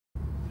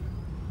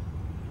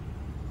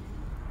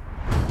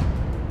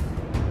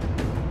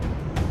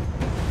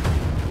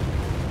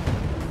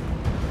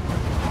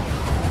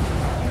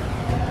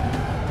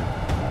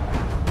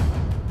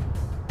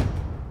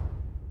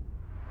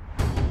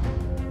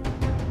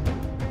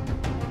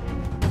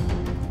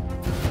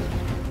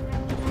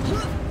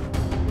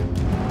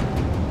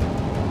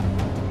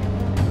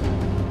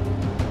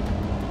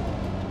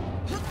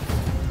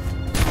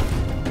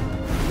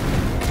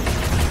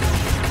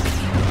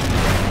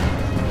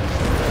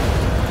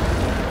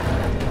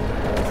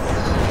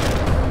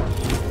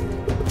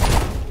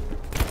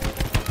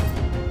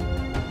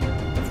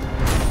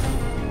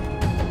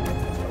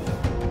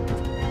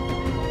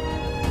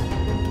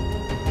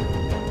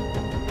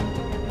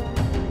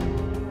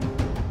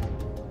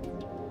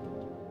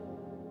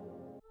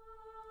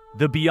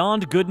The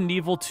Beyond Good and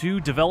Evil 2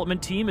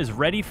 development team is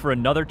ready for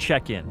another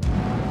check-in.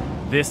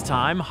 This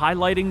time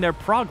highlighting their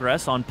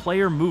progress on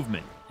player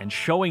movement and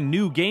showing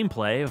new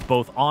gameplay of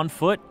both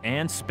on-foot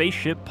and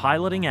spaceship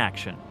piloting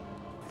action.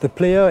 The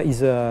player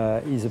is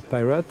a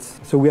pirate,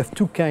 so we have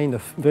two kinds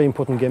of very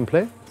important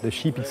gameplay, the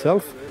ship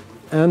itself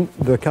and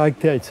the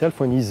character itself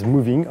when he's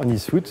moving on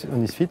his feet,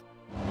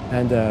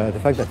 and the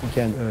fact that he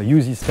can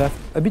use his staff,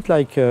 a bit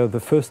like the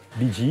first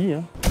BG.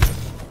 Yeah?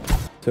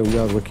 So we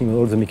are working on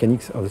all the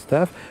mechanics of the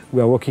staff,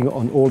 we are working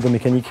on all the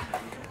mechanic,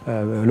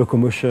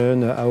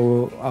 locomotion,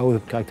 how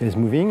the character is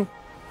moving.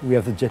 We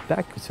have the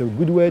jetpack, it's a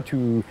good way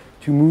to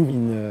move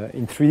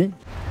in 3D.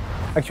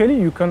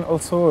 Actually, you can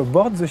also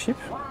board the ship.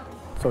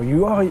 So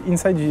you are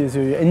inside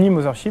any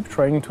mothership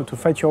trying to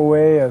fight your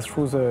way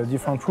through the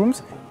different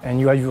rooms, and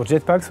you have your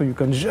jetpack so you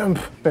can jump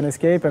and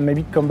escape and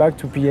maybe come back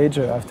to PH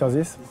after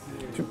this.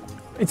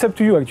 It's up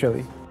to you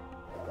actually.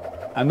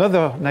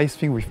 Another nice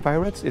thing with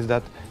pirates is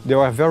that they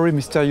are very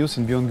mysterious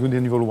in Beyond Good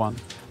and Evil 1.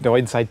 They were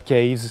inside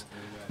caves,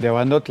 they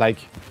were not like,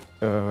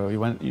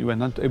 you were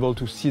not able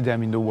to see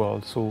them in the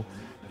world, so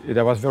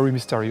that was very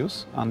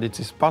mysterious, and it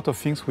is part of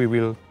things we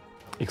will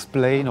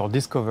explain or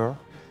discover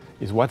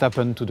is what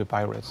happened to the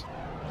pirates.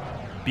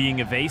 Being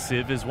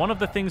evasive is one of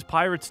the things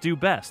pirates do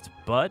best,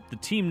 but the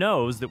team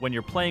knows that when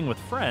you're playing with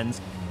friends,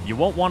 you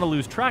won't want to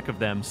lose track of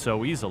them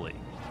so easily.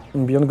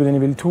 In Beyond Good and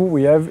Evil 2,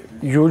 we have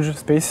huge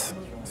spaces,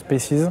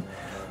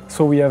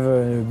 so we have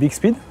a big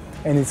speed,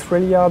 and it's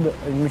really hard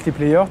in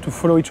multiplayer to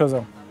follow each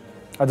other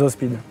at those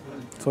speed.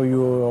 So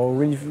you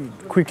really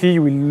quickly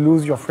you will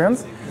lose your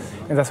friends,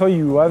 and that's why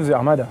you have the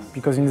Armada,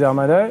 because in the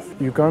Armada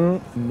you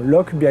can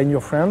lock behind your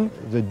friend.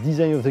 The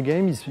design of the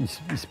game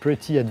is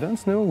pretty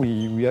advanced now.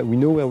 We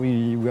know where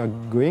we are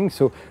going,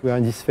 so we are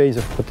in this phase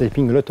of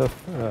prototyping a lot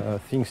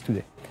of things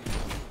today.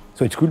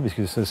 So it's cool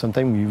because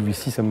sometimes we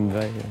see some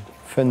very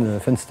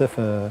fun stuff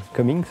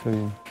coming.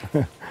 So.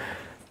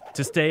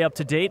 To stay up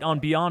to date on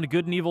Beyond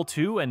Good and Evil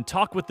 2 and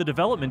talk with the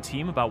development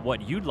team about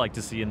what you'd like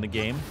to see in the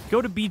game,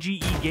 go to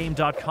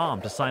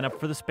bgegame.com to sign up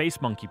for the Space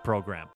Monkey program.